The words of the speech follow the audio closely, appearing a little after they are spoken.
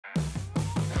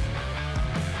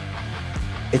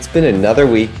It's been another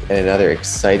week and another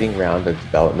exciting round of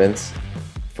developments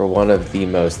for one of the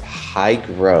most high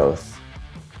growth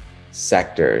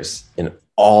sectors in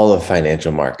all of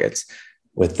financial markets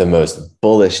with the most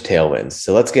bullish tailwinds.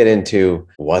 So let's get into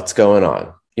what's going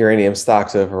on. Uranium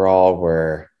stocks overall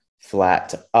were flat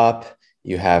to up.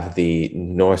 You have the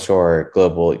North Shore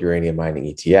Global Uranium Mining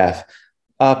ETF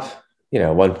up,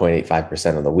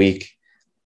 1.85% on the week,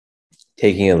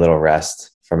 taking a little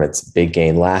rest from its big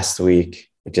gain last week.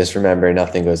 But just remember,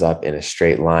 nothing goes up in a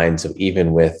straight line. So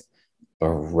even with a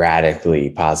radically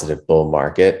positive bull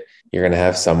market, you're going to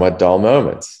have somewhat dull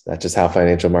moments. That's just how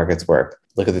financial markets work.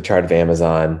 Look at the chart of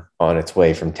Amazon on its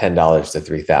way from $10 to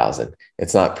 $3,000.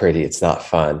 It's not pretty. It's not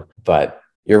fun, but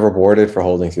you're rewarded for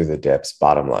holding through the dips,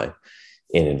 bottom line,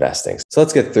 in investing. So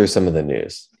let's get through some of the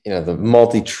news. The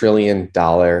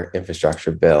multi-trillion-dollar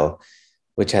infrastructure bill,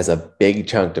 which has a big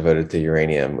chunk devoted to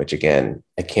uranium, which again,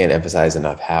 I can't emphasize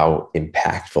enough how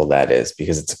impactful that is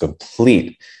because it's a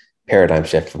complete paradigm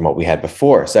shift from what we had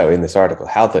before. So in this article,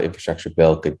 how the infrastructure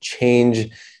bill could change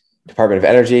Department of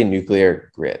Energy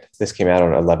nuclear grid. This came out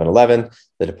on 11/11.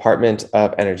 The Department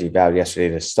of Energy vowed yesterday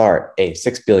to start a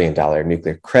 $6 billion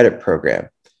nuclear credit program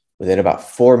within about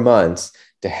 4 months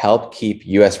to help keep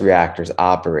U.S. reactors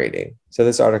operating. So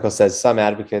this article says some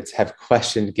advocates have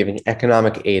questioned giving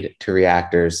economic aid to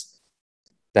reactors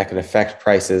that could affect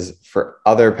prices for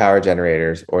other power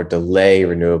generators or delay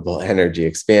renewable energy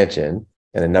expansion.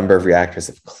 And a number of reactors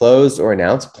have closed or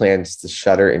announced plans to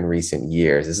shutter in recent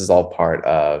years. This is all part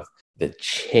of the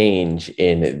change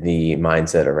in the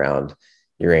mindset around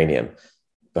uranium.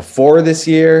 Before this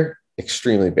year,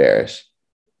 extremely bearish.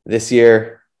 This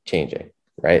year, changing,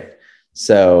 right?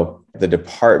 So the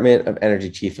Department of Energy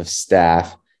Chief of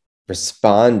Staff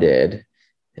responded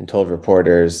and told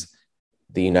reporters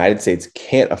the United States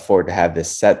can't afford to have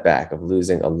this setback of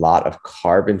losing a lot of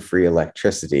carbon-free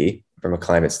electricity from a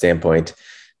climate standpoint,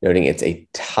 noting it's a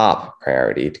top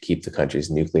priority to keep the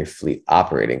country's nuclear fleet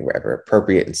operating wherever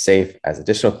appropriate and safe as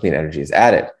additional clean energy is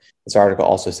added. This article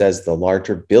also says the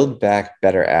larger Build Back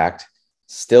Better Act,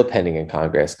 still pending in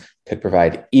Congress, could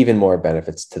provide even more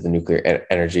benefits to the nuclear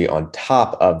energy on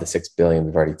top of the $6 billion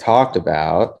we've already talked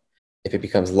about. If it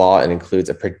becomes law and includes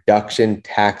a production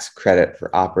tax credit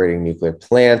for operating nuclear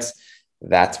plants,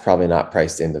 that's probably not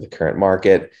priced into the current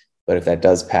market. But if that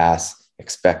does pass,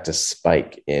 expect a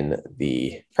spike in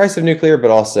the price of nuclear,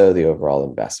 but also the overall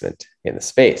investment in the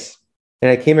space. And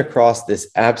I came across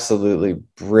this absolutely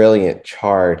brilliant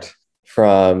chart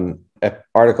from an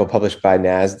article published by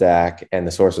NASDAQ, and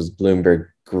the source was Bloomberg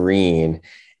Green,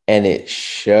 and it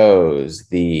shows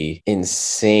the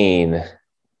insane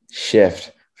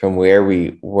shift from where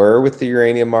we were with the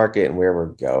uranium market and where we're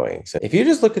going. So if you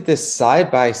just look at this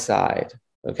side by side,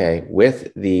 okay,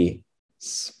 with the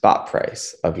spot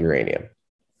price of uranium,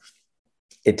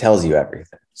 it tells you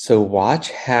everything. So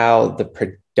watch how the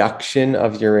production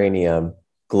of uranium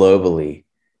globally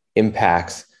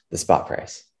impacts the spot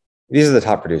price. These are the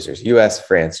top producers: US,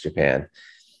 France, Japan.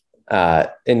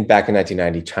 And back in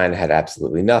 1990, China had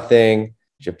absolutely nothing.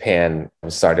 Japan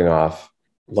was starting off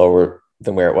lower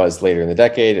than where it was later in the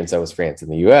decade, and so was France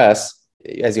and the US.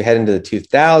 As you head into the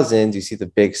 2000s, you see the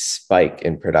big spike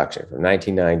in production from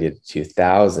 1990 to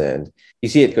 2000. You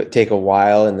see it take a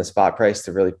while in the spot price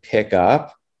to really pick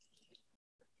up,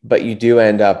 but you do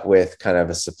end up with kind of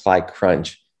a supply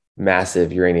crunch,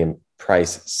 massive uranium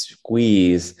price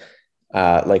squeeze,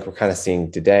 like we're kind of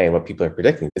seeing today, and what people are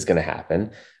predicting is going to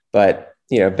happen. But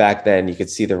back then you could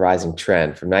see the rising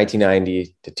trend from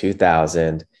 1990 to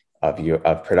 2000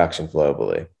 of production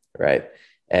globally, right?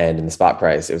 And in the spot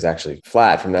price, it was actually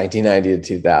flat from 1990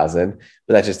 to 2000.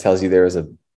 But that just tells you there was a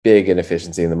big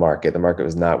inefficiency in the market. The market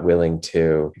was not willing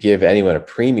to give anyone a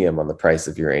premium on the price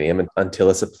of uranium until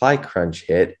a supply crunch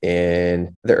hit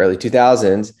in the early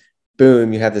 2000s.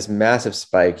 Boom, you have this massive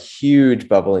spike, huge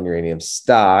bubble in uranium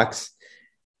stocks,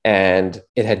 and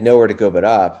it had nowhere to go but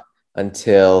up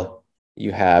until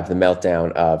you have the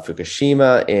meltdown of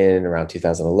Fukushima in around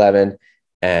 2011.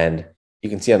 And you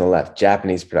can see on the left,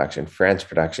 Japanese production, French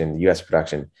production, US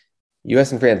production.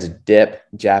 US and France dip,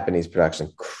 Japanese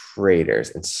production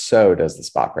craters, and so does the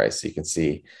spot price. So you can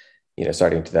see,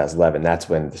 starting in 2011, that's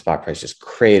when the spot price just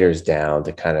craters down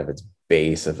to kind of its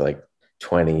base of like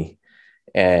 20.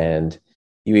 And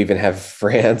you even have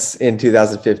France in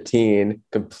 2015,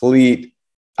 complete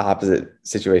opposite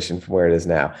situation from where it is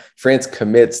now. France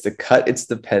commits to cut its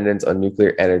dependence on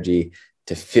nuclear energy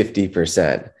to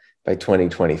 50% by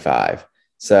 2025.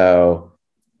 So,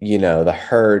 the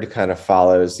herd kind of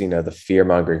follows, the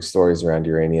fear-mongering stories around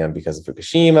uranium because of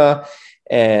Fukushima,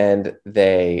 and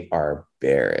they are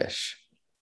bearish.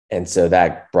 And so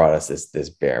that brought us this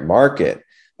bear market.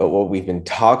 But what we've been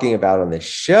talking about on this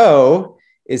show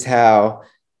is how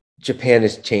Japan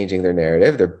is changing their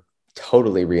narrative. They're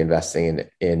totally reinvesting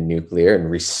in nuclear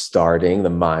and restarting the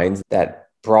mines that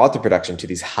brought the production to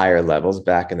these higher levels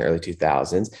back in the early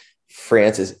 2000s.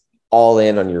 France is all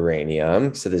in on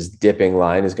uranium. So this dipping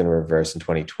line is going to reverse in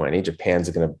 2020. Japan's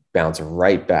going to bounce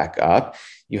right back up.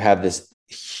 You have this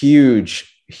huge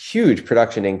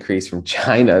production increase from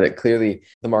China that clearly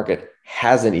the market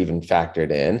hasn't even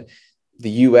factored in. The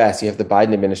US, you have the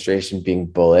Biden administration being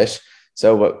bullish.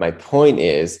 So what my point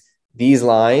is, these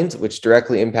lines, which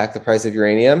directly impact the price of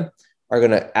uranium, are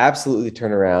going to absolutely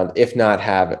turn around, if not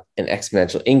have an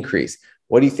exponential increase.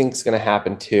 What do you think is going to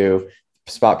happen to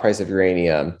the spot price of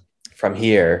uranium from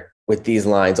here with these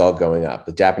lines all going up?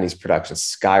 The Japanese production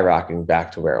skyrocketing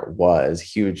back to where it was,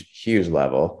 huge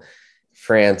level.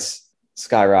 France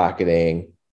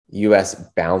skyrocketing, US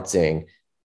bouncing.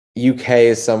 UK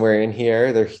is somewhere in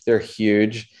here. They're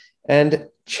huge. And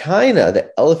China,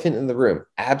 the elephant in the room,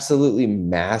 absolutely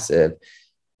massive.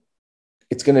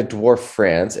 It's going to dwarf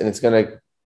France, and it's going to,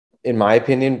 in my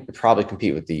opinion, probably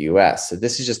compete with the US. So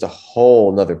this is just a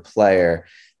whole nother player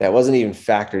that wasn't even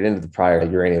factored into the prior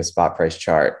uranium spot price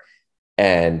chart.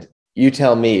 And you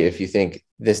tell me if you think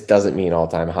this doesn't mean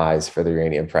all-time highs for the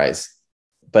uranium price,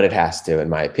 but it has to, in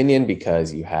my opinion,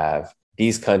 because you have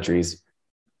these countries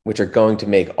which are going to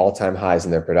make all-time highs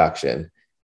in their production.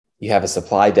 You have a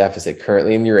supply deficit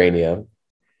currently in uranium,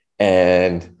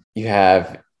 and you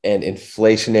have an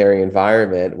inflationary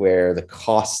environment where the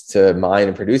costs to mine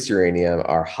and produce uranium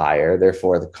are higher.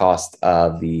 Therefore, the cost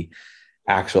of the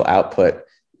actual output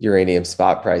uranium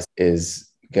spot price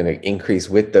is going to increase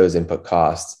with those input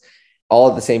costs, all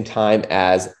at the same time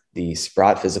as the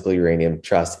Sprott Physical Uranium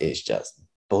Trust is just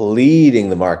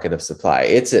bleeding the market of supply.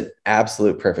 It's an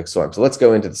absolute perfect storm. So let's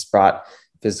go into the Sprott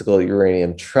Physical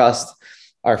Uranium Trust.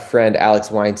 Our friend Alex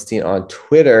Weinstein on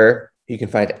Twitter, you can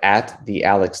find at the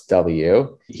Alex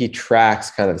W. He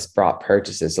tracks kind of the Sprott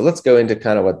purchases. So let's go into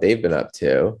kind of what they've been up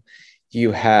to.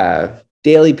 You have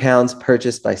daily pounds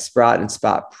purchased by Sprott and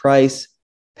spot price,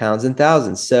 pounds and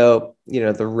thousands. So,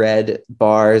 the red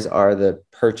bars are the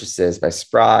purchases by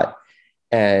Sprott,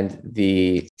 and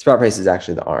the spot price is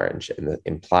actually the orange, and the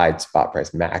implied spot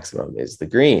price maximum is the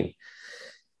green.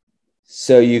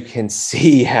 So you can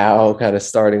see how kind of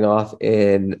starting off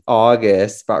in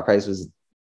August, spot price was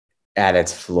at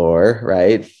its floor,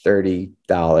 right?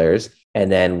 $30.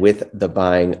 And then with the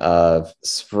buying of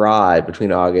Sprott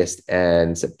between August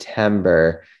and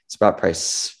September, spot price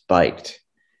spiked.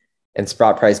 And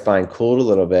spot price buying cooled a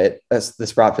little bit. That's the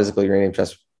Sprott Physical Uranium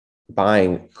Trust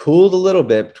buying cooled a little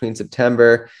bit between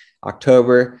September,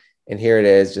 October, and here it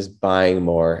is just buying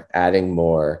more, adding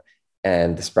more.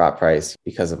 And the Sprott price,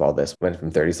 because of all this, went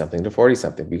from 30 something to 40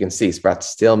 something. You can see Sprott's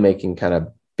still making kind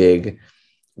of big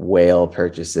whale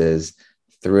purchases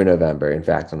through November. In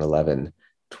fact, on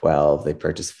 11/12, they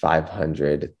purchased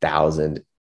 500,000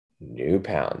 new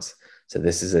pounds. So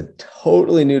this is a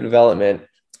totally new development.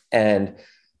 And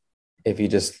if you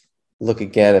just look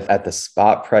again at the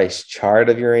spot price chart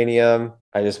of uranium,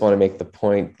 I just want to make the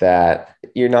point that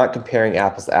you're not comparing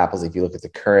apples to apples if you look at the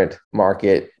current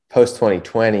market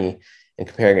post-2020 and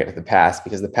comparing it to the past,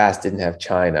 because the past didn't have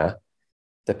China.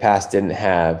 The past didn't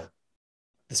have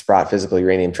the Sprott Physical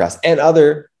Uranium Trust and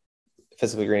other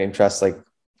physical uranium trusts like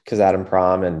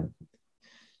Kazatomprom and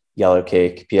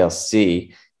Yellowcake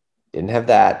PLC. Didn't have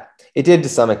that. It did to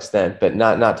some extent, but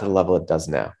not to the level it does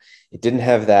now. It didn't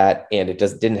have that, and it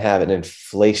didn't have an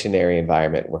inflationary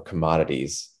environment where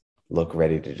commodities look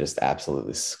ready to just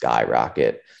absolutely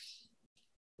skyrocket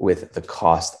with the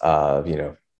cost of,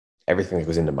 everything that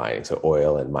goes into mining. So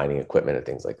oil and mining equipment and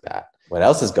things like that. What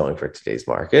else is going for today's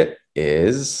market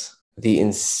is the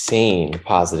insane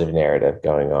positive narrative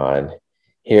going on.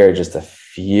 Here are just a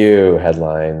few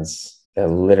headlines that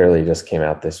literally just came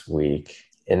out this week.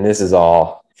 And this is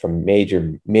all from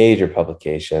major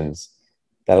publications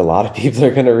that a lot of people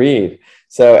are going to read.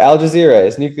 So Al Jazeera,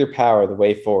 is nuclear power the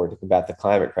way forward to combat the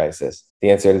climate crisis? The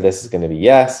answer to this is going to be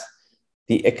yes.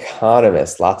 The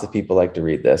Economist, lots of people like to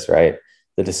read this, right?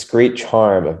 The discrete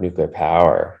charm of nuclear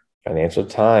power. Financial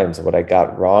Times, what I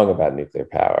got wrong about nuclear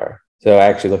power. So I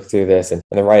actually looked through this, and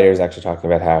the writer is actually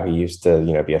talking about how he used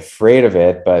to, be afraid of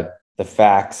it, but the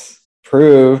facts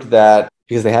proved that,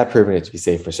 because they have proven it to be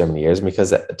safe for so many years, and because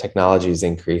the technology is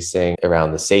increasing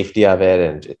around the safety of it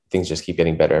and things just keep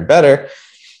getting better and better,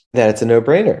 that it's a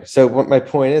no-brainer. So what my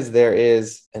point is, there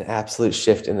is an absolute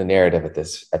shift in the narrative at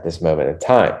this moment in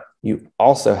time. You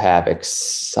also have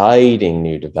exciting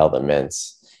new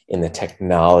developments in the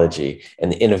technology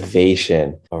and the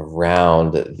innovation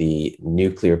around the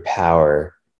nuclear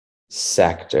power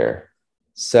sector.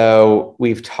 So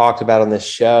we've talked about on this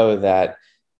show that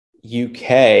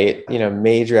UK,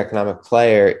 major economic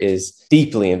player, is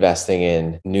deeply investing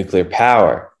in nuclear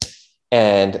power.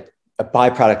 And a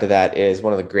byproduct of that is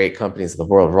one of the great companies in the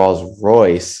world,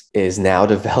 Royce, is now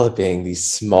developing these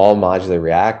small modular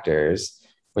reactors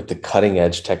with the cutting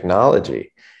edge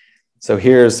technology. So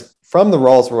here's from the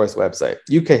Rolls-Royce website: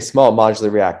 UK small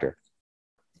modular reactor,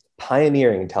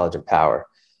 pioneering intelligent power.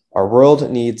 Our world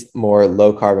needs more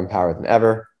low carbon power than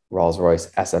ever.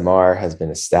 Rolls-Royce SMR has been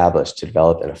established to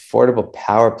develop an affordable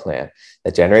power plant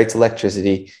that generates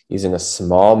electricity using a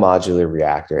small modular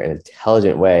reactor in an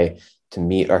intelligent way to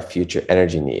meet our future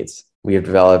energy needs. We have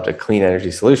developed a clean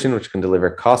energy solution which can deliver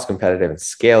cost-competitive and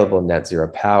scalable net zero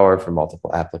power for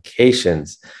multiple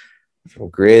applications, from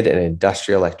grid and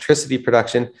industrial electricity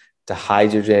production to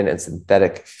hydrogen and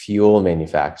synthetic fuel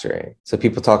manufacturing. So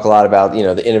people talk a lot about,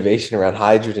 the innovation around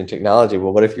hydrogen technology.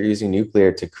 Well, what if you're using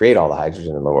nuclear to create all the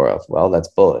hydrogen in the world? Well, that's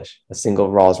bullish. A single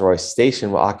Rolls-Royce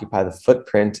station will occupy the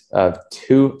footprint of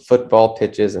 2 football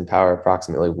pitches and power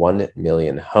approximately 1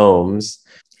 million homes.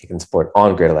 It can support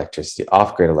on-grid electricity,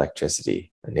 off-grid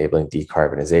electricity, enabling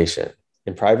decarbonization.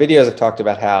 In prior videos, I've talked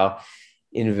about how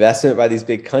investment by these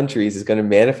big countries is going to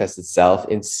manifest itself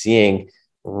in seeing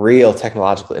real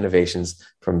technological innovations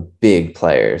from big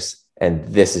players. And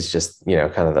this is just,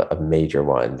 kind of a major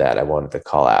one that I wanted to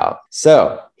call out.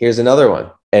 So here's another one.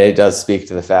 And it does speak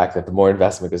to the fact that the more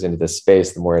investment goes into this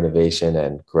space, the more innovation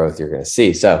and growth you're going to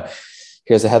see. So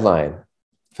here's a headline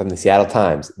from the Seattle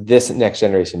Times: this next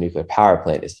generation nuclear power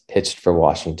plant is pitched for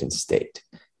Washington State.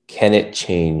 Can it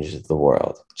change the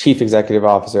world? Chief Executive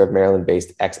Officer of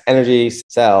Maryland-based X Energy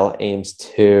Cell aims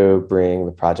to bring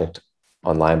the project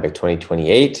online by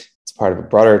 2028. It's part of a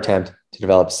broader attempt to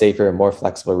develop safer and more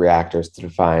flexible reactors to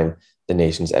define the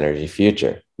nation's energy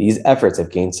future. These efforts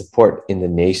have gained support in the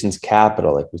nation's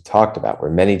capital, like we talked about,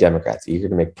 where many Democrats eager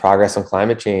to make progress on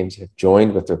climate change have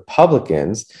joined with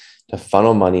Republicans to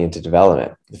funnel money into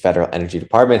development. The Federal Energy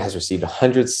Department has received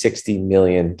 $160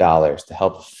 million to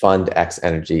help fund X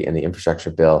Energy in the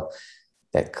infrastructure bill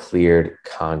that cleared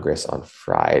Congress on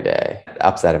Friday. It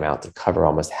ups that amount to cover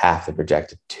almost half the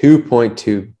projected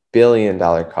 $2.2 billion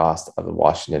cost of the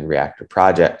Washington reactor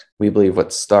project. We believe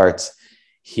what starts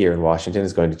here in Washington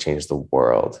is going to change the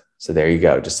world. So there you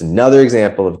go. Just another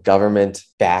example of government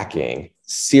backing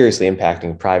seriously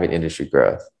impacting private industry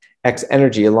growth. X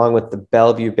Energy, along with the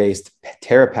Bellevue-based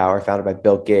TerraPower founded by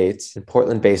Bill Gates and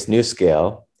Portland-based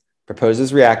NuScale,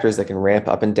 proposes reactors that can ramp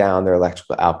up and down their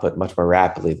electrical output much more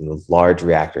rapidly than the large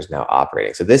reactors now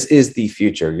operating. So this is the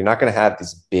future. You're not going to have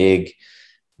these big,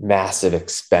 massive,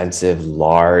 expensive,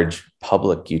 large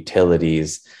public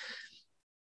utilities.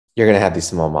 You're going to have these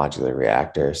small modular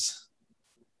reactors.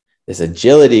 This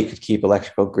agility could keep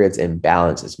electrical grids in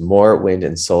balance as more wind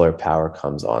and solar power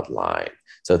comes online.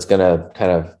 So it's going to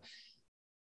kind of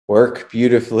work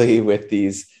beautifully with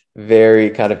these very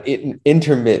kind of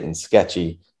intermittent,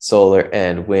 sketchy solar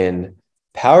and wind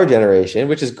power generation,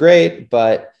 which is great,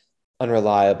 but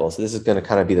unreliable. So this is going to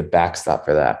kind of be the backstop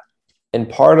for that. And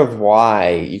part of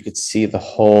why you could see the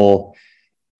whole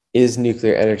 "is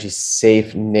nuclear energy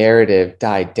safe" narrative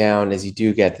die down as you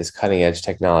do get this cutting edge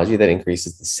technology that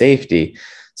increases the safety.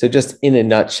 So just in a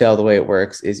nutshell, the way it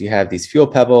works is you have these fuel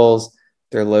pebbles,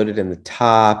 they're loaded in the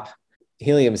top,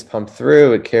 helium is pumped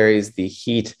through, it carries the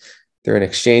heat through an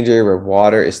exchanger where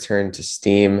water is turned to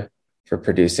steam for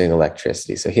producing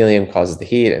electricity. So helium causes the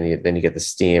heat, and then you get the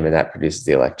steam, and that produces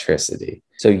the electricity.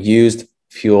 So used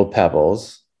fuel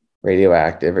pebbles,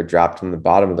 radioactive, are dropped from the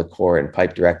bottom of the core and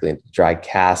piped directly into dry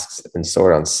casks and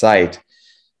stored on site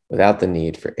without the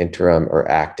need for interim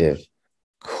or active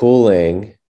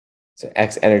cooling. So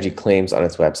X Energy claims on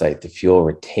its website the fuel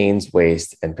retains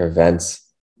waste and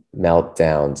prevents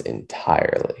meltdowns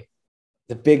entirely.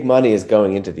 The big money is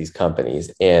going into these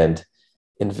companies and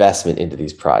investment into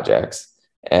these projects.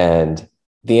 And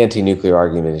the anti-nuclear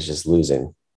argument is just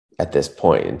losing at this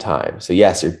point in time. So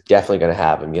yes, you're definitely going to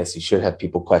have them. Yes, you should have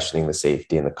people questioning the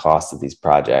safety and the cost of these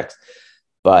projects.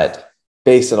 But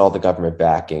based on all the government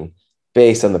backing,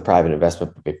 based on the private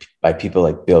investment by people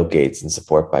like Bill Gates and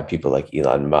support by people like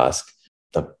Elon Musk,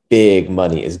 the big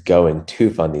money is going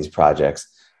to fund these projects.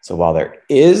 So while there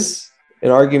is an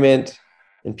argument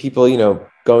and people,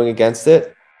 going against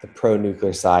it, the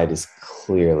pro-nuclear side is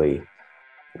clearly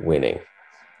winning.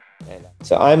 And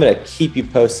so I'm going to keep you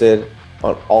posted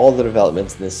on all the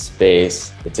developments in this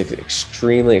space. It's an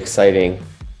extremely exciting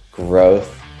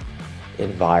growth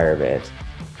environment.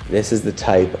 This is the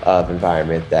type of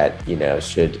environment that,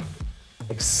 should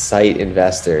excite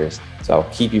investors, so I'll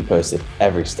keep you posted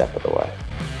every step of the way.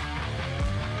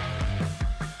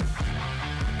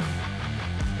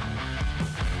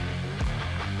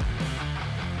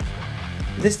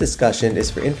 This discussion is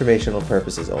for informational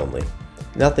purposes only.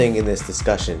 Nothing in this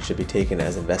discussion should be taken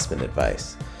as investment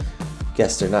advice.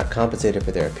 Guests are not compensated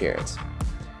for their appearance.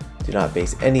 Do not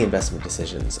base any investment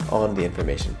decisions on the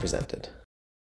information presented.